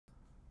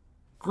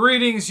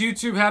Greetings,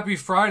 YouTube. Happy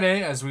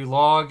Friday as we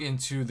log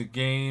into the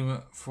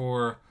game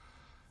for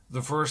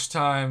the first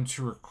time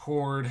to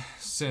record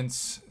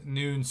since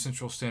noon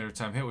Central Standard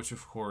Time hit, which,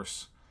 of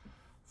course,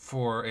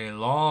 for a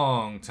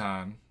long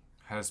time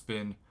has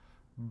been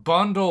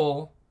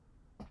bundle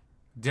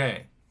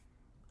day.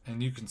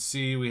 And you can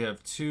see we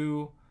have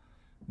two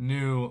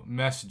new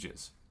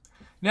messages.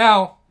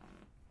 Now,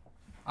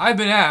 I've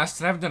been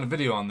asked, and I haven't done a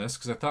video on this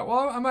because I thought,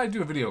 well, I might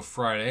do a video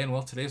Friday, and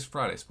well, today's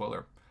Friday,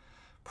 spoiler.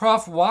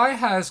 Prof, why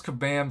has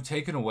Kabam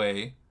taken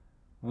away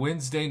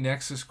Wednesday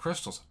Nexus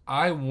crystals?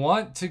 I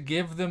want to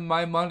give them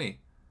my money.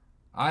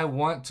 I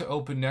want to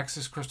open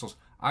Nexus crystals.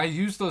 I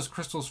use those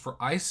crystals for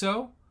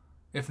ISO,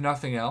 if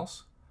nothing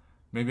else.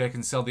 Maybe I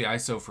can sell the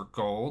ISO for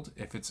gold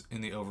if it's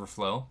in the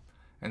overflow.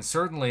 And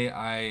certainly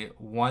I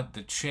want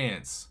the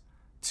chance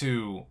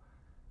to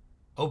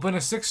open a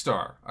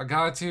 6-star, a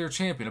God tier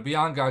champion, a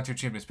beyond God tier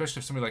champion, especially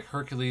if somebody like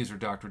Hercules or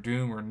Dr.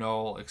 Doom or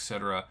Null,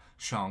 etc.,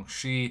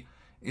 Shang-Chi,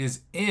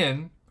 is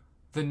in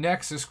the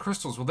Nexus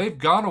crystals. Well, they've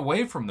gone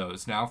away from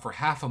those now for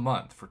half a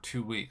month, for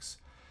 2 weeks.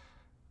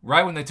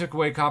 Right when they took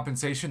away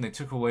compensation, they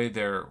took away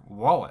their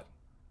wallet.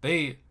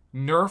 They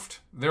nerfed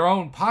their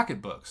own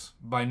pocketbooks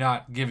by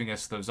not giving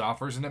us those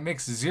offers, and it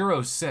makes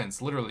 0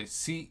 cents, literally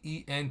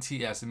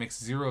C-E-N-T-S, it makes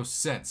 0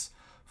 cents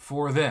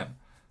for them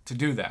to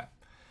do that.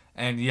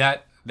 And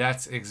yet,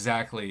 that's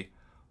exactly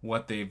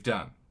what they've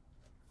done.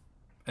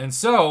 And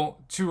so,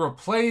 to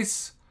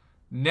replace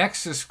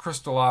Nexus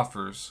crystal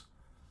offers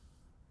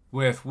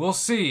with, we'll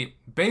see,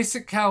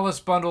 basic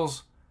catalyst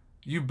bundles,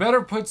 you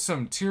better put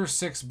some tier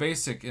 6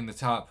 basic in the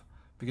top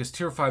because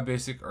tier 5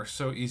 basic are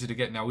so easy to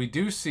get. Now, we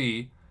do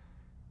see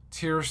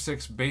tier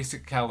 6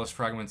 basic catalyst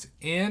fragments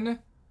in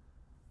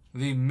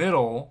the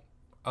middle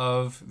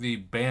of the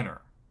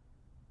banner.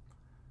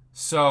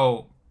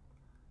 So,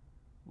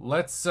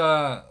 let's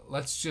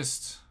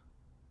just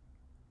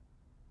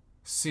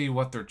see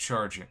what they're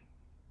charging.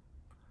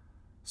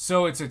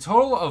 So, it's a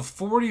total of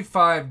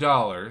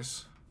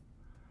 $45.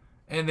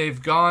 And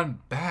they've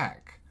gone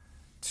back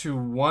to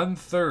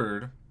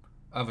 1/3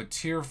 of a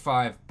tier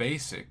 5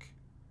 basic,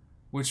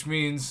 which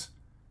means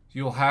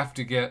you'll have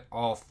to get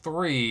all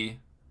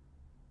 3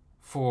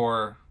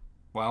 for,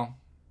 well,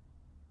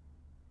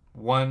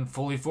 one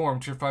fully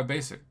formed tier 5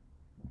 basic.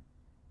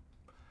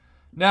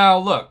 Now,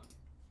 look,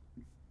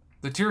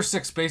 the tier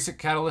 6 basic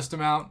catalyst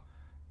amount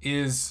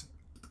is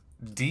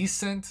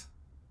decent.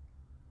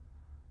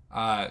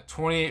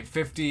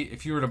 2850.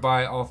 If you were to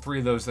buy all 3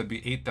 of those, that'd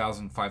be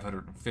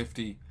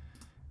 8,550.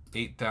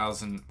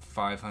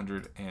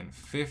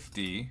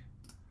 8,550.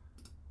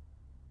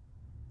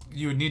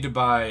 You would need to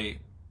buy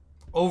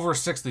over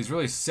 6 of these,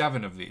 really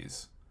 7 of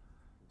these.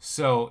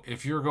 So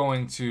if you're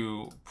going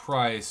to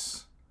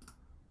price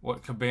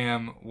what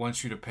Kabam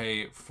wants you to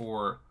pay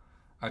for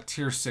a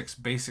tier 6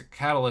 basic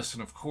catalyst,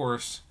 and of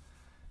course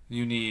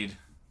you need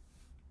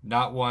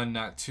not 1,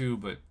 not 2,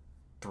 but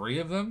 3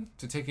 of them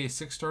to take a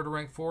 6-star to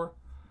rank 4,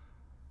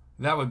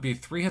 that would be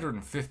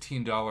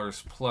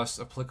 $315 plus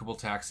applicable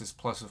taxes,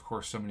 plus, of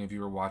course, so many of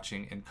you are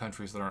watching in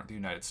countries that aren't the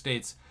United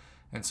States,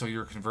 and so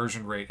your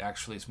conversion rate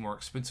actually is more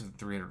expensive than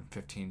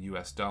 315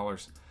 US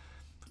dollars.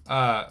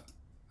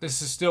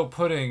 This is still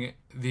putting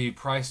the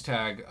price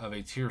tag of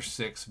a tier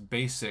 6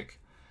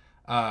 basic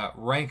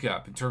rank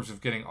up in terms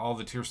of getting all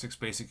the tier 6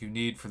 basic you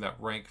need for that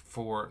rank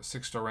 4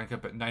 6-star rank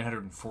up at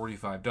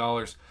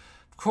 $945.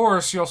 Of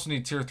course, you also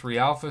need tier 3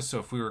 alpha, so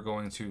if we were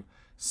going to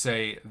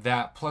say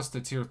that plus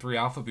the tier 3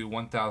 alpha would be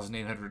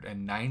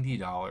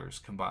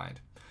 $1,890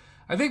 combined.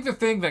 I think the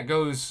thing that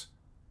goes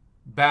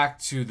back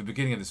to the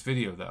beginning of this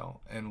video,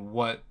 though, and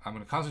what I'm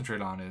going to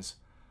concentrate on is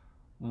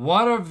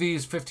one of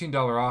these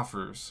 $15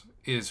 offers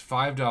is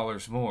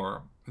 $5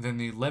 more than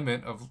the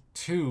limit of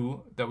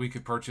 2 that we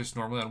could purchase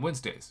normally on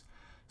Wednesdays.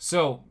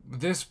 So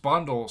this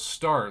bundle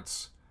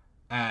starts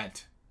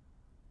at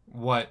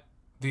what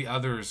the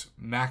others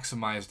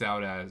maximized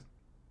out as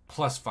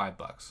plus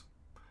 $5.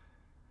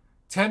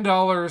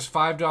 $10,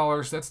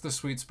 $5, that's the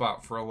sweet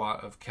spot for a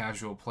lot of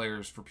casual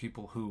players, for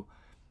people who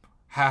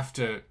have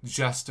to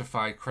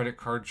justify credit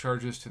card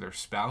charges to their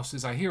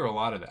spouses. I hear a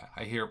lot of that.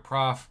 I hear,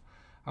 Prof,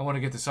 I want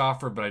to get this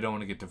offer, but I don't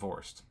want to get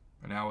divorced.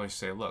 And I always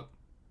say, look,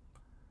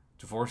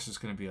 divorce is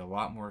going to be a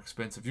lot more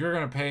expensive. You're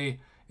going to pay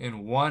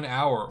in 1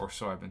 hour or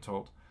so, I've been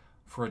told,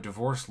 for a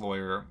divorce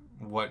lawyer,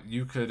 what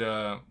you could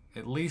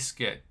at least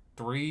get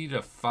 3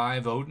 to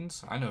 5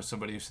 Odins. I know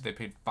somebody who said they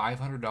paid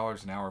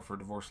 $500 an hour for a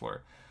divorce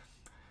lawyer.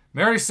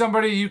 Marry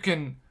somebody you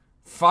can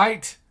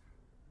fight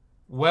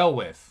well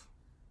with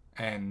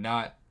and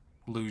not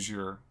lose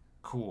your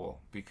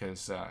cool,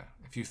 because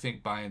if you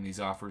think buying these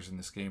offers in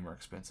this game are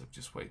expensive,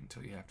 just wait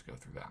until you have to go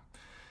through that.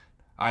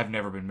 I've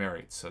never been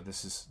married, so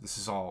this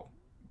is all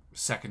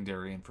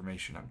secondary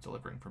information I'm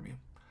delivering from you.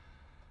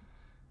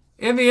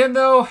 In the end,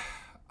 though,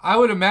 I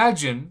would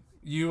imagine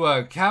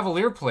you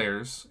Cavalier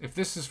players, if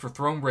this is for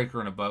Thronebreaker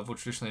and above,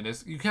 which traditionally it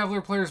is, you Cavalier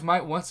players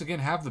might once again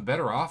have the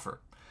better offer.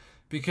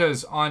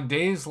 Because on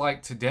days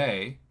like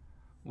today,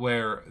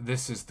 where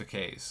this is the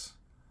case,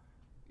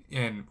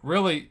 and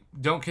really,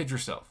 don't kid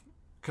yourself,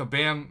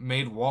 Kabam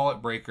made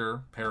Wallet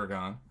Breaker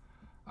Paragon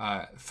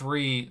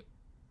 3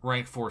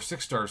 rank 4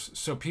 6 stars,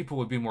 so people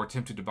would be more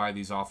tempted to buy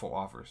these awful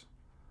offers.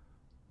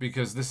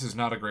 Because this is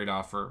not a great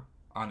offer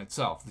on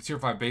itself. The Tier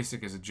 5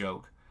 Basic is a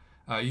joke.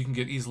 You can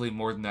get easily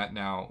more than that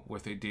now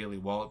with a daily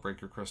Wallet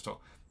Breaker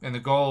crystal. And the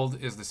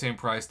gold is the same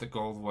price that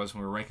gold was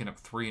when we were ranking up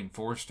 3 and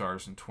 4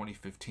 stars in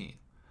 2015.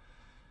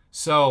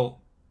 So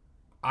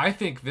I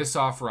think this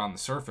offer on the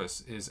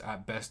surface is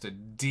at best a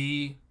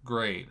D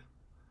grade.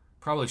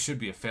 Probably should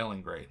be a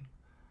failing grade.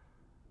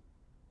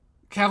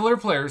 Cavalier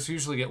players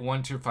usually get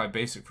one Tier 5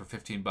 Basic for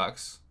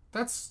 $15.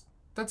 That's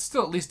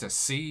still at least a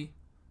C,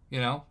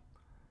 you know?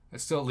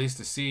 It's still at least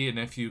a C, and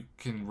if you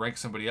can rank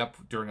somebody up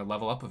during a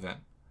level up event,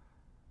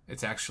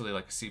 it's actually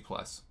like a C+.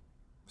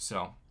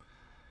 So,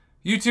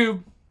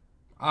 YouTube,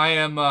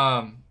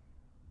 I'm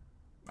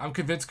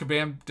convinced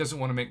Kabam doesn't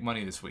want to make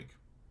money this week.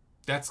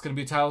 That's going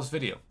to be Tyler's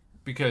video,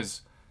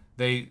 because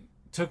they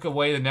took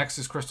away the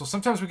Nexus crystal.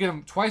 Sometimes we get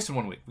them twice in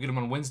 1 week. We get them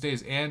on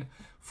Wednesdays and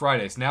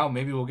Fridays. Now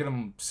maybe we'll get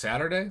them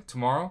Saturday,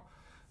 tomorrow.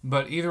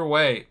 But either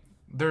way,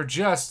 they're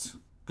just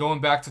going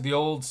back to the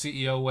old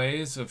CEO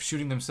ways of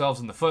shooting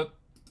themselves in the foot.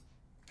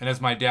 And as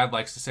my dad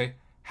likes to say,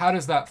 how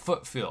does that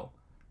foot feel?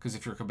 Because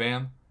if you're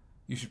Kabam,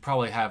 you should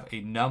probably have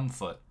a numb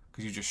foot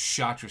because you just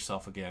shot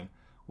yourself again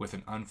with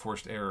an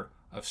unforced error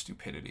of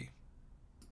stupidity.